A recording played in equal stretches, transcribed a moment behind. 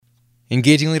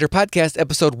Engaging Leader Podcast,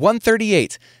 episode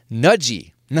 138,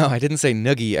 Nudgy. No, I didn't say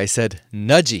nuggy, I said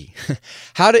nudgy.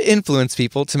 How to influence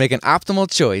people to make an optimal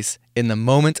choice in the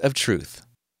moment of truth.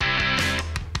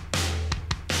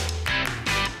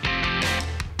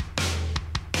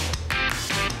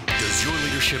 Does your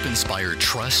leadership inspire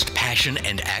trust, passion,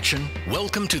 and action?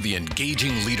 Welcome to the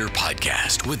Engaging Leader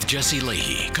Podcast with Jesse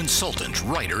Leahy, consultant,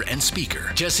 writer, and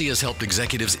speaker. Jesse has helped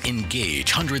executives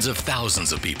engage hundreds of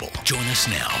thousands of people. Join us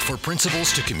now for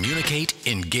principles to communicate,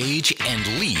 engage, and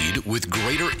lead with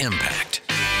greater impact.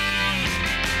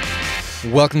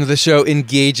 Welcome to the show,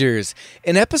 Engagers.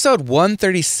 In episode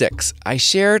 136, I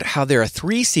shared how there are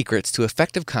 3 secrets to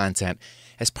effective content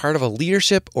as part of a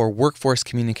leadership or workforce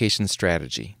communication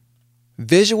strategy.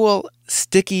 Visual,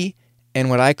 sticky, and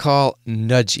what I call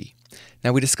nudgy.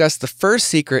 Now, we discussed the first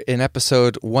secret in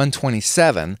episode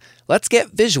 127. Let's get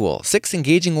visual, 6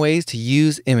 engaging ways to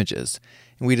use images.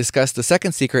 And we discussed the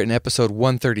second secret in episode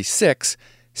 136,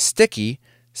 sticky,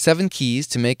 7 keys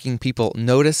to making people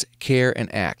notice, care,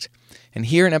 and act. And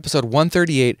here in episode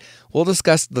 138, we'll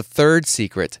discuss the third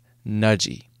secret,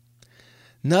 nudgy.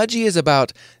 Nudgy is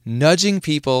about nudging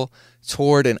people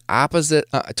toward an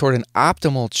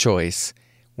optimal choice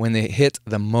when they hit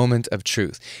the moment of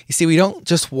truth. You see, we don't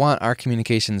just want our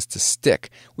communications to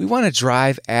stick. We want to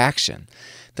drive action.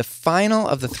 The final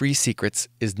of the 3 secrets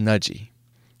is nudgy.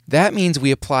 That means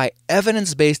we apply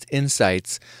evidence-based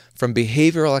insights from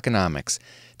behavioral economics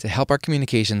to help our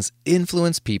communications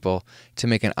influence people to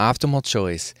make an optimal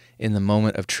choice in the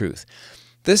moment of truth.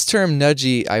 This term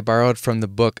nudgy I borrowed from the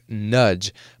book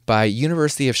Nudge by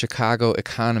University of Chicago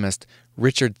economist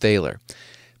Richard Thaler.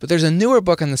 But there's a newer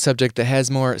book on the subject that has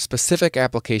more specific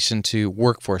application to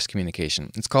workforce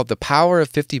communication. It's called The Power of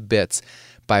 50 Bits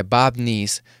by Bob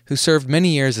Neese, who served many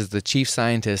years as the chief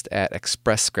scientist at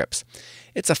Express Scripts.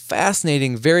 It's a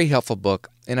fascinating, very helpful book,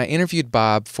 and I interviewed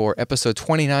Bob for episode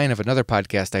 29 of another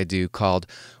podcast I do called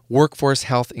Workforce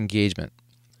Health Engagement.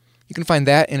 You can find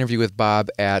that interview with Bob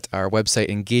at our website,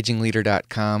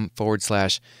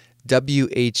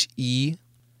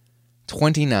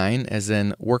 engagingleader.com/WHE29, as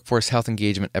in Workforce Health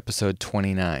Engagement, episode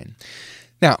 29.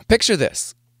 Now, picture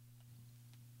this.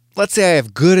 Let's say I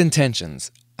have good intentions.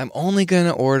 I'm only going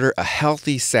to order a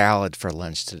healthy salad for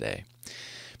lunch today.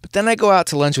 But then I go out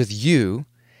to lunch with you,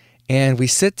 and we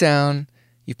sit down,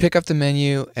 you pick up the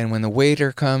menu, and when the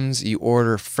waiter comes, you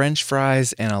order French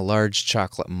fries and a large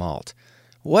chocolate malt.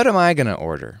 What am I going to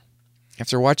order?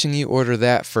 After watching you order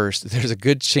that first, there's a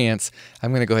good chance I'm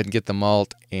going to go ahead and get the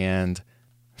malt and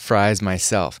fries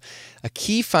myself. A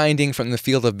key finding from the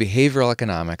field of behavioral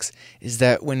economics is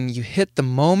that when you hit the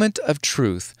moment of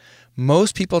truth,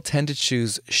 most people tend to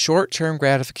choose short-term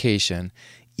gratification,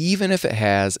 even if it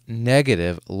has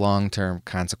negative long-term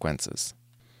consequences.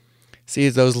 See,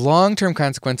 those long-term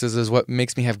consequences is what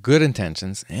makes me have good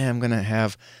intentions. I'm going to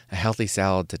have a healthy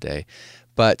salad today.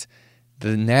 But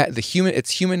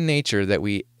it's human nature that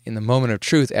we, in the moment of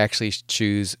truth, actually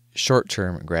choose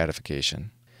short-term gratification.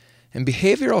 And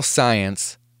behavioral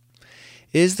science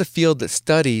is the field that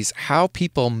studies how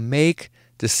people make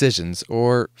decisions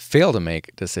or fail to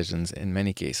make decisions in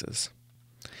many cases.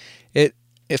 It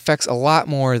affects a lot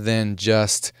more than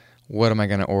just what am I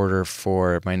going to order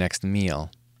for my next meal.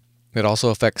 It also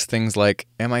affects things like,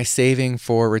 am I saving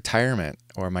for retirement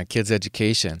or my kids'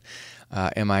 education?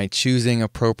 Am I choosing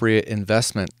appropriate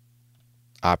investment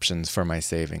options for my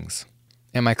savings?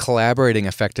 Am I collaborating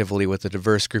effectively with a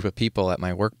diverse group of people at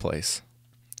my workplace?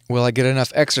 Will I get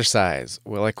enough exercise?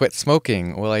 Will I quit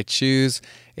smoking? Will I choose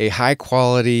a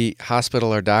high-quality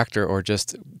hospital or doctor or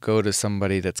just go to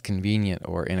somebody that's convenient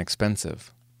or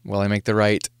inexpensive? Will I make the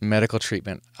right medical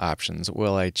treatment options?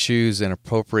 Will I choose an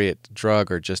appropriate drug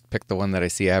or just pick the one that I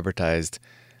see advertised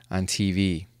on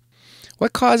TV?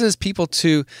 What causes people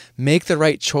to make the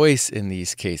right choice in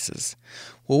these cases?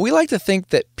 Well, we like to think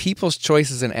that people's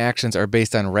choices and actions are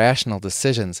based on rational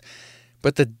decisions,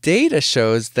 but the data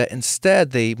shows that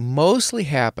instead these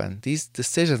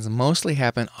decisions mostly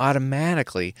happen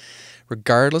automatically,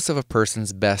 regardless of a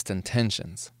person's best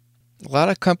intentions. A lot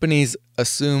of companies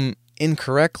assume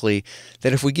incorrectly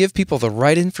that if we give people the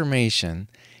right information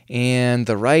and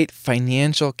the right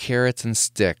financial carrots and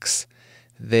sticks,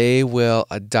 they will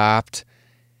adopt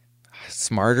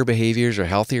smarter behaviors or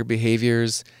healthier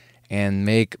behaviors and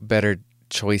make better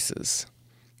choices.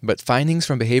 But findings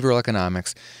from behavioral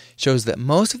economics shows that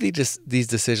most of these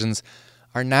decisions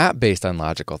are not based on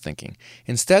logical thinking.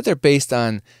 Instead, they're based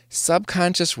on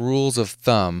subconscious rules of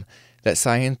thumb that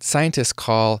scientists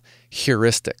call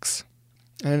heuristics.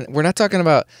 And we're not talking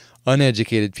about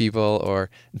uneducated people or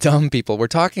dumb people. We're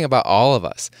talking about all of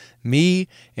us, me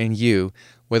and you.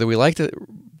 Whether we like to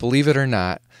believe it or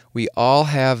not, we all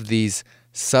have these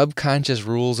subconscious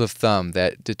rules of thumb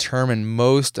that determine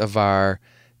most of our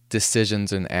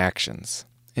decisions and actions.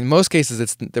 In most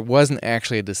cases, there wasn't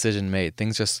actually a decision made.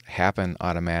 Things just happen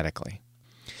automatically.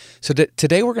 So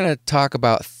today we're going to talk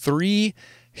about 3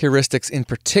 heuristics in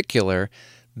particular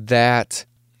that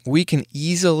we can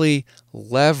easily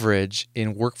leverage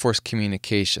in workforce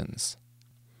communications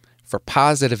for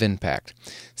positive impact.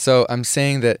 So I'm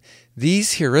saying that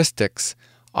these heuristics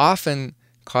often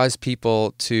cause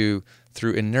people to,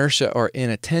 through inertia or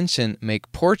inattention, make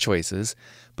poor choices,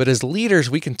 but as leaders,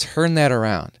 we can turn that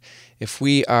around. If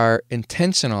we are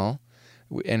intentional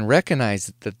and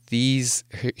recognize that these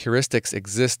heuristics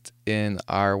exist in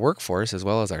our workforce as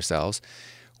well as ourselves,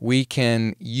 we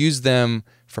can use them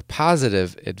for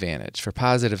positive advantage, for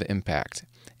positive impact,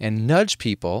 and nudge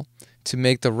people to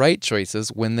make the right choices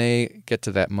when they get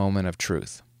to that moment of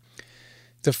truth.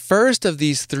 The first of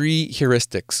these 3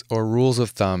 heuristics or rules of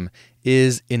thumb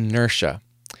is inertia.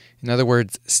 In other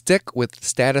words, stick with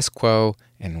status quo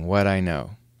and what I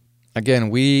know.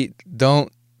 Again, we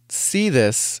don't see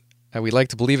this. We like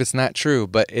to believe it's not true,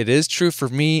 but it is true for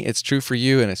me, it's true for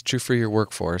you, and it's true for your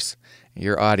workforce,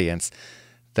 your audience,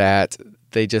 that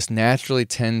they just naturally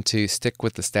tend to stick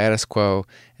with the status quo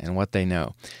and what they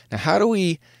know. Now, how do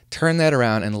we turn that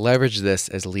around and leverage this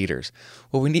as leaders?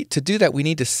 Well, to do that, we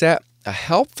need to set a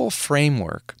helpful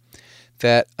framework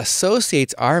that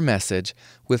associates our message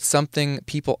with something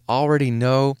people already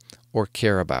know or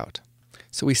care about.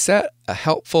 So we set a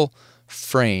helpful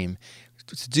frame.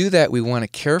 To do that, we want to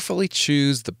carefully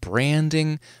choose the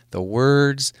branding, the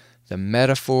words, the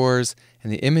metaphors,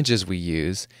 and the images we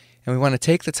use, and we want to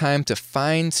take the time to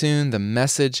fine-tune the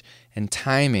message and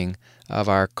timing of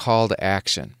our call to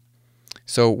action.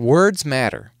 So words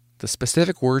matter. The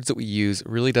specific words that we use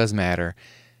really does matter.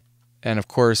 And of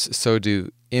course, so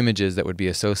do images that would be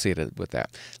associated with that.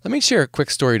 Let me share a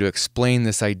quick story to explain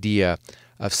this idea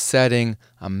of setting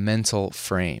a mental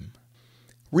frame.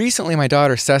 Recently, my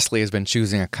daughter Cecily has been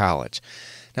choosing a college.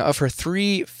 Now, of her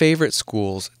 3 favorite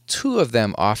schools, 2 of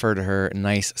them offered her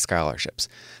nice scholarships,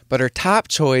 but her top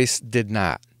choice did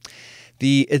not.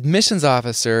 The admissions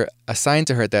officer assigned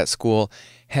to her at that school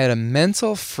had a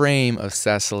mental frame of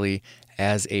Cecily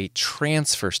as a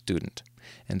transfer student.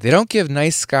 And they don't give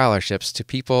nice scholarships to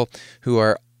people who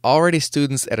are already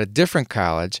students at a different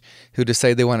college who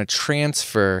decide they want to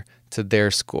transfer to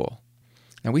their school.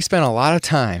 Now, we spent a lot of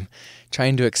time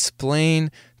trying to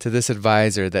explain to this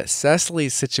advisor that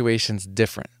Cecily's situation's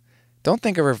different. Don't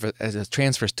think of her as a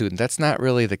transfer student. That's not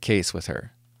really the case with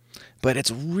her. But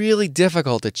it's really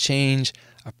difficult to change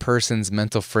a person's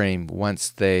mental frame once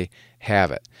they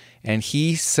have it. And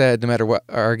he said, no matter what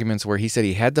our arguments were, he said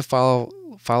he had to follow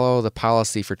the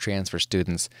policy for transfer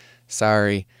students.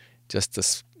 Sorry, just a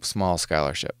small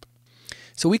scholarship.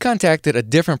 So we contacted a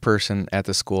different person at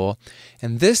the school,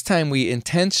 and this time we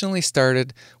intentionally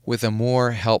started with a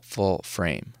more helpful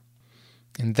frame.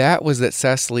 And that was that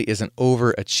Cecily is an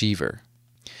overachiever.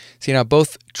 See, now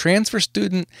both transfer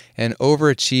student and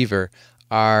overachiever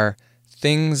are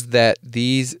things that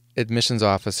these admissions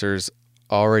officers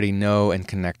already know and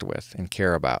connect with and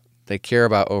care about. They care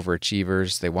about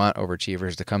overachievers. They want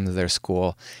overachievers to come to their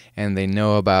school, and they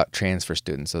know about transfer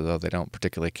students, although they don't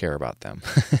particularly care about them.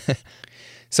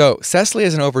 So Cecily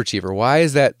is an overachiever. Why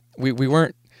is that? We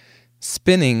weren't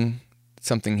spinning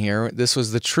something here. This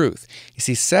was the truth. You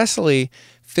see, Cecily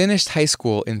finished high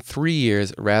school in 3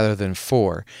 years rather than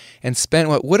 4, and spent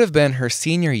what would have been her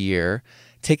senior year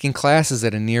taking classes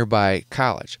at a nearby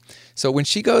college. So when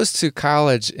she goes to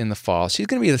college in the fall, she's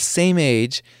going to be the same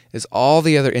age as all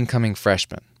the other incoming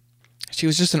freshmen. She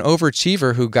was just an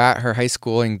overachiever who got her high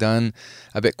schooling done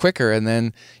a bit quicker and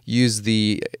then used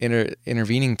the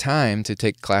intervening time to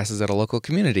take classes at a local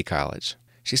community college.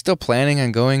 She's still planning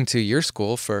on going to your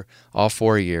school for all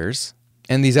 4 years.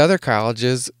 And these other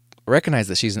colleges recognize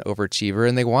that she's an overachiever,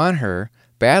 and they want her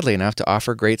badly enough to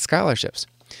offer great scholarships.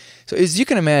 So as you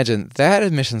can imagine, that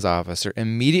admissions officer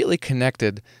immediately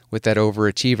connected with that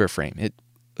overachiever frame. It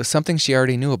was something she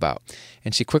already knew about,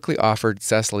 and she quickly offered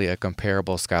Cecily a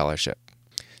comparable scholarship.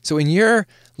 So in your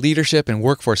leadership and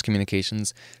workforce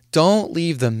communications, don't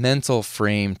leave the mental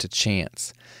frame to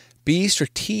chance. Be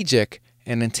strategic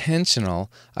and intentional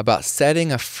about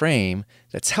setting a frame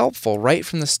that's helpful right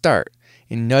from the start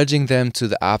in nudging them to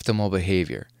the optimal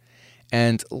behavior.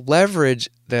 And leverage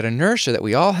that inertia that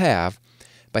we all have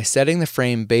by setting the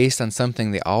frame based on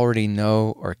something they already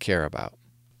know or care about.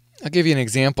 I'll give you an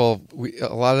example.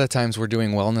 A lot of the times we're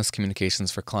doing wellness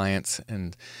communications for clients,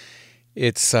 and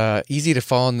it's easy to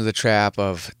fall into the trap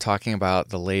of talking about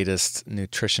the latest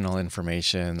nutritional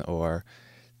information or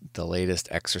the latest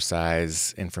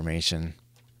exercise information.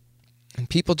 And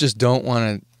people just don't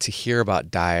want to hear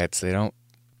about diets. They don't,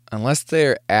 unless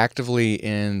they're actively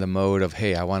in the mode of,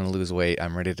 hey, I want to lose weight,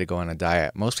 I'm ready to go on a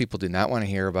diet. Most people do not want to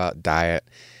hear about diet,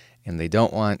 and they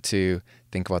don't want to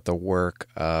think about the work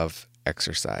of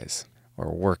exercise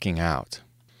or working out.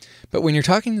 But when you're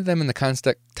talking to them in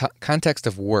the context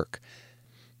of work,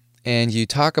 and you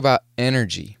talk about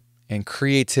energy and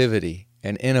creativity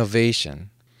and innovation,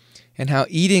 and how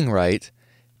eating right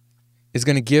is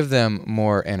going to give them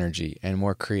more energy and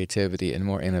more creativity and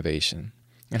more innovation,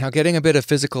 and how getting a bit of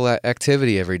physical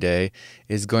activity every day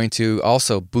is going to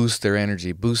also boost their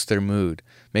energy, boost their mood,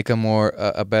 make them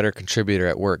a better contributor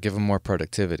at work, give them more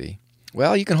productivity.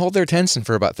 Well, you can hold their attention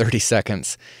for about 30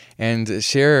 seconds and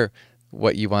share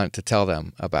what you want to tell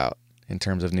them about in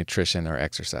terms of nutrition or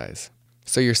exercise.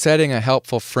 So you're setting a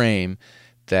helpful frame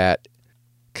that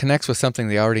connects with something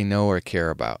they already know or care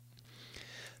about.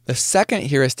 The second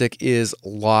heuristic is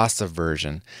loss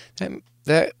aversion.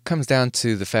 That comes down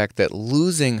to the fact that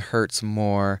losing hurts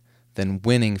more than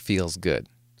winning feels good.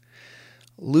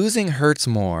 Losing hurts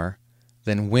more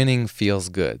than winning feels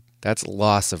good. That's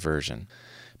loss aversion.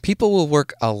 People will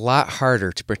work a lot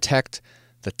harder to protect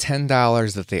the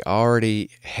 $10 that they already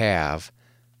have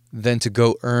than to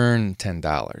go earn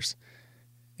 $10.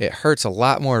 It hurts a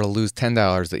lot more to lose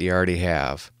 $10 that you already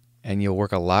have, and you'll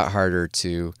work a lot harder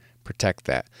to protect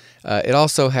that. It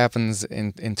also happens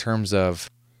in terms of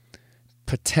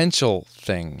potential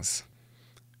things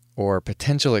or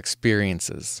potential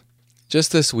experiences.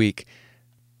 Just this week,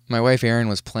 my wife Erin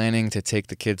was planning to take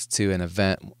the kids to an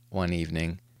event one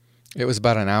evening. It was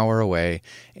about an hour away,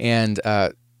 and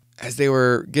as they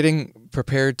were getting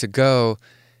prepared to go,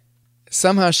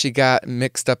 somehow she got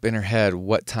mixed up in her head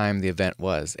what time the event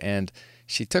was, and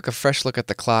she took a fresh look at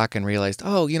the clock and realized,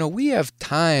 we have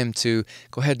time to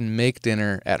go ahead and make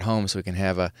dinner at home so we can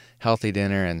have a healthy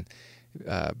dinner and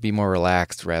be more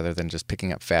relaxed rather than just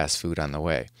picking up fast food on the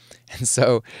way. And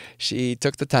so she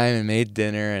took the time and made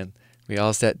dinner, and we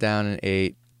all sat down and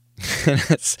ate.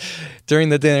 During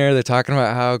the dinner, they're talking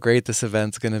about how great this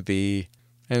event's going to be.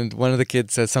 And one of the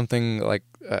kids says something like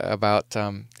about,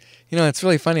 it's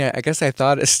really funny. I guess I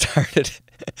thought it started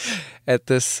at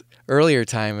this earlier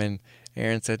time. And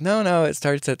Erin said, no, it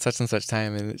starts at such and such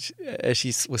time. And as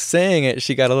she was saying it,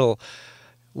 she got a little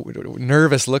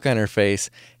nervous look on her face.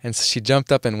 And so she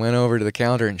jumped up and went over to the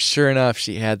calendar. And sure enough,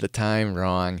 she had the time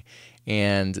wrong.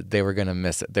 And they were going to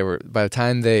miss it. By the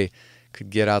time they could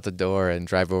get out the door and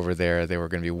drive over there, they were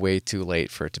going to be way too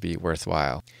late for it to be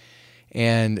worthwhile.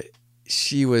 And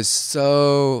she was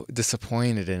so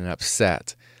disappointed and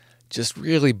upset, just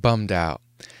really bummed out.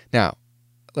 Now,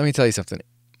 let me tell you something.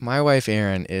 My wife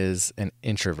Erin is an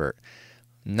introvert.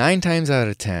 9 times out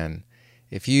of 10,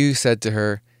 if you said to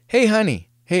her, hey honey,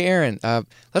 hey Erin,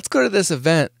 let's go to this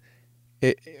event.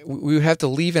 We would have to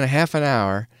leave in a half an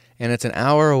hour, and it's an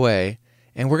hour away,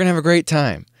 and we're going to have a great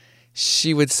time.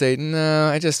 She would say, no,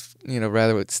 I just,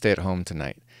 rather would stay at home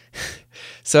tonight.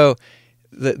 So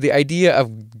the idea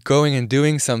of going and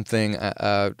doing something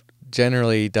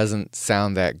generally doesn't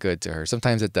sound that good to her.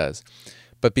 Sometimes it does.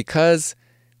 But because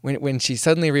when she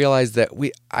suddenly realized that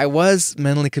I was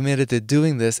mentally committed to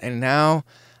doing this, and now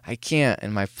I can't,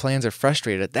 and my plans are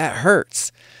frustrated, that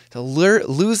hurts. So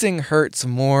losing hurts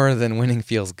more than winning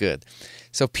feels good.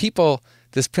 So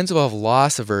this principle of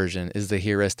loss aversion is the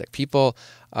heuristic. People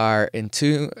are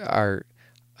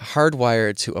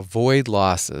hardwired to avoid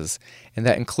losses, and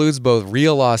that includes both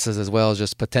real losses as well as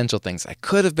just potential things. I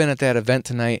could have been at that event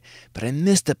tonight, but I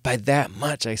missed it by that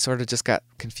much. I sort of just got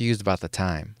confused about the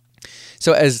time.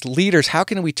 So as leaders, how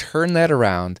can we turn that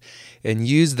around and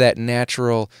use that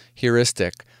natural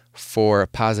heuristic for a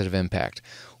positive impact?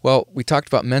 Well, we talked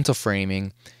about mental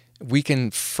framing. We can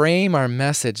frame our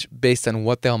message based on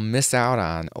what they'll miss out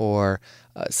on or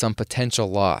some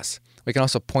potential loss. We can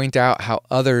also point out how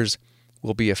others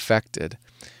will be affected.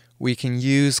 We can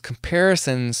use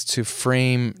comparisons to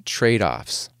frame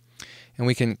trade-offs, and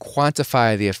we can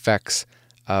quantify the effects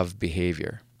of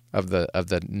behavior, of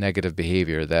the negative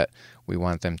behavior that we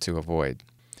want them to avoid.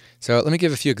 So let me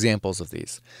give a few examples of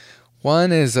these.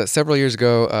 One is several years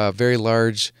ago, a very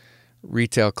large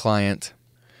retail client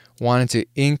wanted to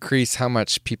increase how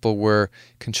much people were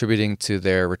contributing to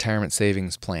their retirement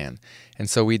savings plan. And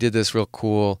so we did this real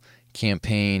cool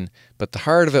campaign, but the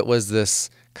heart of it was this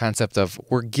concept of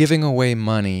we're giving away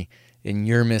money and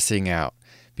you're missing out.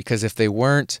 Because if they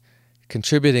weren't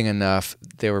contributing enough,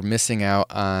 they were missing out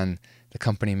on the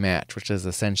company match, which is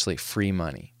essentially free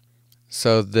money.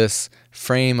 So this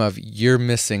frame of you're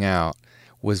missing out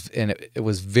it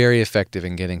was very effective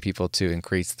in getting people to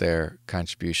increase their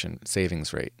contribution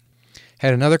savings rate.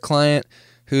 Had another client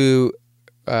who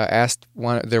asked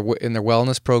in their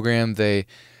wellness program, they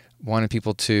wanted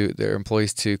their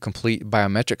employees to complete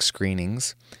biometric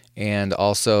screenings and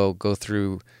also go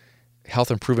through health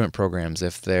improvement programs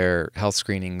if their health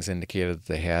screenings indicated that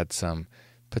they had some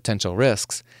potential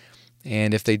risks.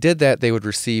 And if they did that, they would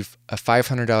receive a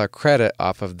 $500 credit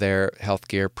off of their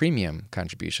healthcare premium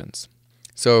contributions.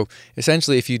 So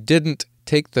essentially, if you didn't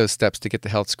take those steps to get the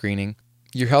health screening,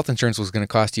 your health insurance was going to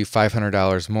cost you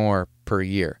 $500 more per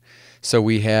year. So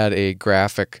we had a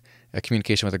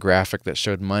communication with a graphic that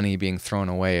showed money being thrown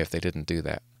away if they didn't do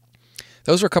that.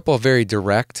 Those were a couple of very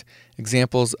direct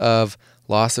examples of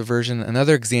loss aversion.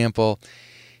 Another example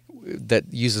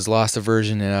that uses loss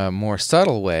aversion in a more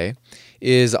subtle way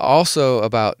is also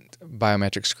about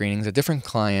biometric screenings. A different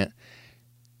client,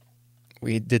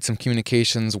 we did some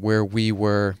communications where we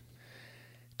were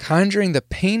conjuring the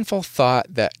painful thought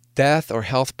that death or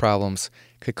health problems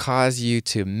could cause you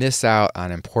to miss out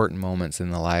on important moments in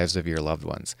the lives of your loved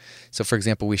ones. So, for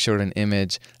example, we showed an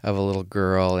image of a little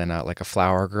girl in a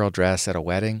flower girl dress at a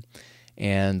wedding,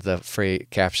 and the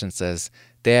caption says,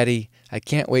 "Daddy, I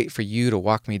can't wait for you to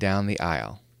walk me down the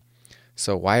aisle.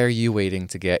 So why are you waiting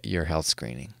to get your health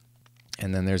screening?"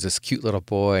 And then there's this cute little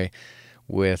boy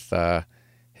with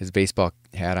his baseball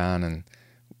hat on and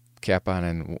cap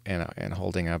on and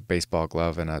holding a baseball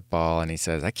glove and a ball, and he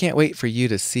says, "I can't wait for you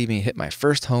to see me hit my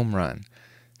first home run.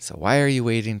 So why are you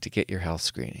waiting to get your health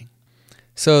screening?"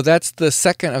 So that's the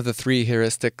second of the three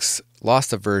heuristics,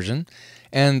 loss aversion.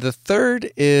 And the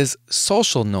third is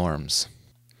social norms.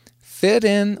 Fit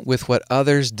in with what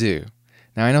others do.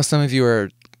 Now, I know some of you are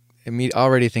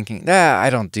already thinking, I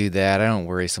don't do that. I don't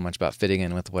worry so much about fitting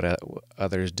in with what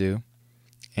others do.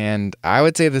 And I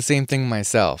would say the same thing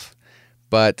myself.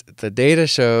 But the data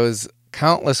shows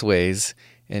countless ways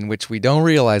in which we don't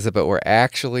realize it, but we're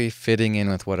actually fitting in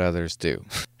with what others do.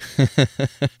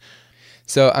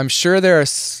 So I'm sure there are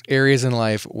areas in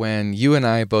life when you and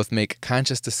I both make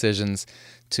conscious decisions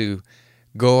to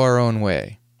go our own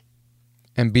way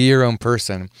and be your own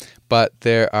person, but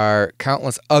there are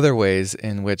countless other ways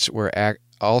in which we're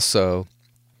also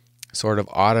sort of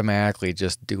automatically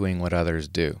just doing what others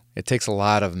do. It takes a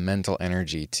lot of mental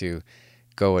energy to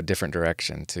go a different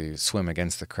direction, to swim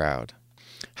against the crowd.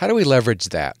 How do we leverage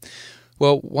that?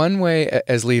 Well, one way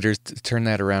as leaders to turn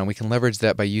that around, we can leverage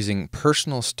that by using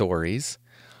personal stories.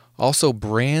 Also,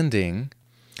 branding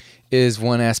is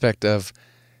one aspect of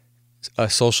a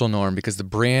social norm because the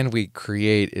brand we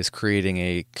create is creating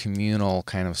a communal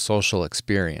kind of social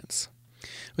experience.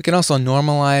 We can also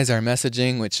normalize our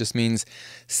messaging, which just means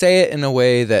say it in a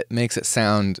way that makes it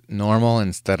sound normal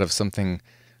instead of something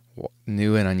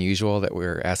new and unusual that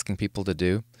we're asking people to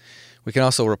do. We can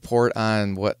also report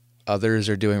on what others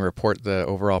are doing, report the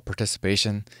overall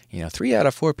participation. 3 out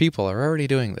of 4 people are already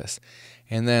doing this.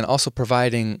 And then also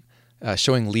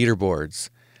showing leaderboards.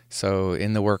 So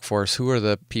in the workforce, who are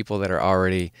the people that are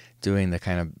already doing the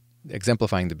kind of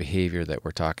exemplifying the behavior that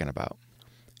we're talking about?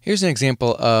 Here's an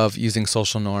example of using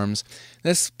social norms.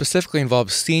 This specifically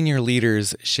involves senior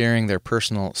leaders sharing their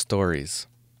personal stories.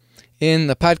 In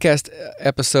the podcast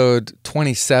episode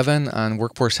 27 on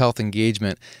workforce health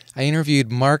engagement, I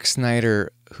interviewed Mark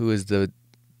Snyder, who is the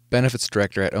benefits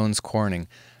director at Owens Corning,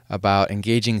 about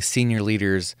engaging senior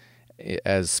leaders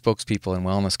as spokespeople in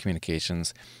wellness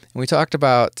communications. And we talked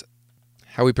about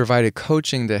how we provided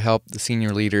coaching to help the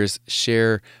senior leaders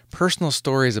share personal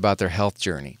stories about their health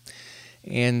journey.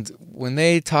 And when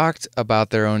they talked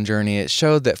about their own journey, it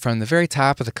showed that from the very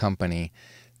top of the company,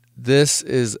 this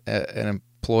is an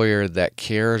employer that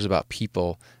cares about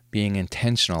people being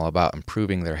intentional about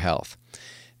improving their health.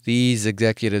 These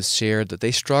executives shared that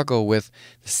they struggle with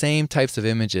the same types of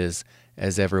images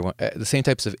as everyone, the same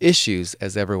types of issues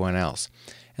as everyone else.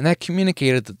 And that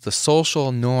communicated that the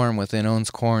social norm within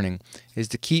Owens Corning is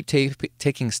to keep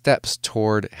taking steps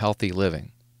toward healthy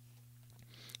living.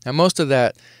 Now, most of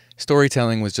that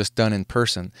storytelling was just done in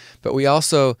person, but we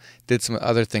also did some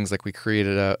other things, like we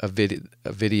created a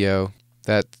video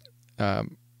that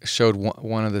showed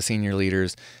one of the senior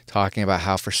leaders talking about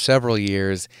how for several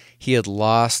years he had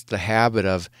lost the habit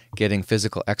of getting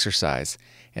physical exercise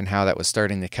and how that was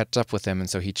starting to catch up with him, and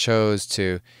so he chose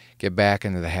to get back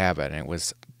into the habit, and it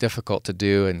was difficult to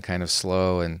do and kind of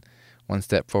slow and one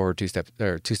step forward, two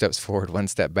steps forward, one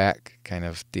step back kind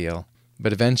of deal.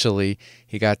 But eventually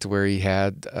he got to where he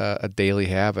had a daily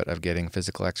habit of getting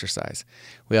physical exercise.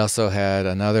 We also had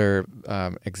another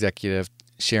executive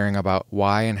sharing about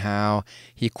why and how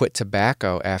he quit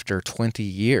tobacco after 20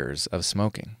 years of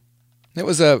smoking. It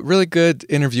was a really good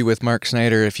interview with Mark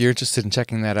Schneider. If you're interested in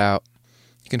checking that out,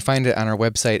 you can find it on our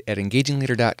website at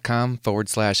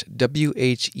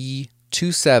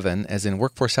engagingleader.com/WHE27, as in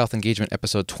Workforce Health Engagement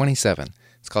episode 27.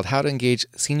 It's called How to Engage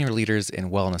Senior Leaders in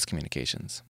Wellness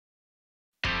Communications.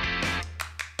 All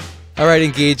right,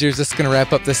 engagers, this is going to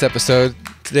wrap up this episode.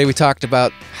 Today we talked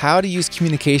about how to use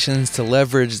communications to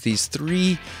leverage these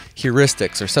 3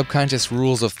 heuristics or subconscious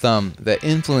rules of thumb that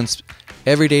influence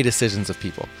everyday decisions of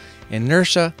people: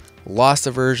 inertia, loss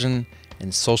aversion,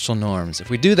 and social norms. If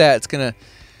we do that, it's going to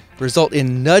result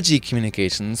in nudgy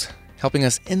communications, helping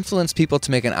us influence people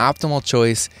to make an optimal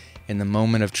choice in the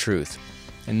moment of truth.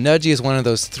 And nudgy is one of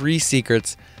those 3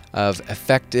 secrets of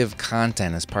effective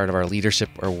content as part of our leadership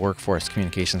or workforce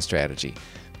communication strategy: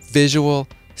 visual,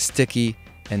 sticky,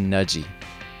 and nudgy.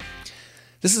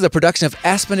 This is a production of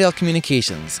Aspendale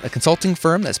Communications, a consulting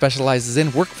firm that specializes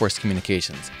in workforce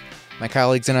communications. My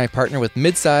colleagues and I partner with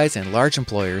mid-size and large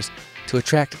employers to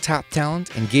attract top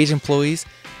talent, engage employees,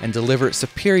 and deliver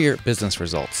superior business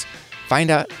results.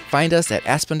 Find us at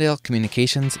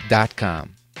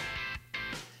AspendaleCommunications.com.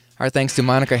 Our thanks to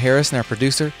Monica Harrison, our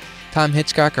producer, Tom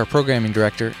Hitchcock, our programming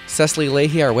director, Cecily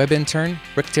Leahy, our web intern,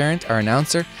 Rick Tarrant, our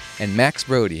announcer, and Max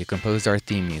Brody, who composed our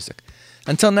theme music.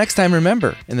 Until next time,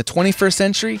 remember, in the 21st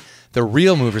century, the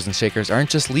real movers and shakers aren't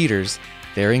just leaders,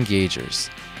 they're engagers.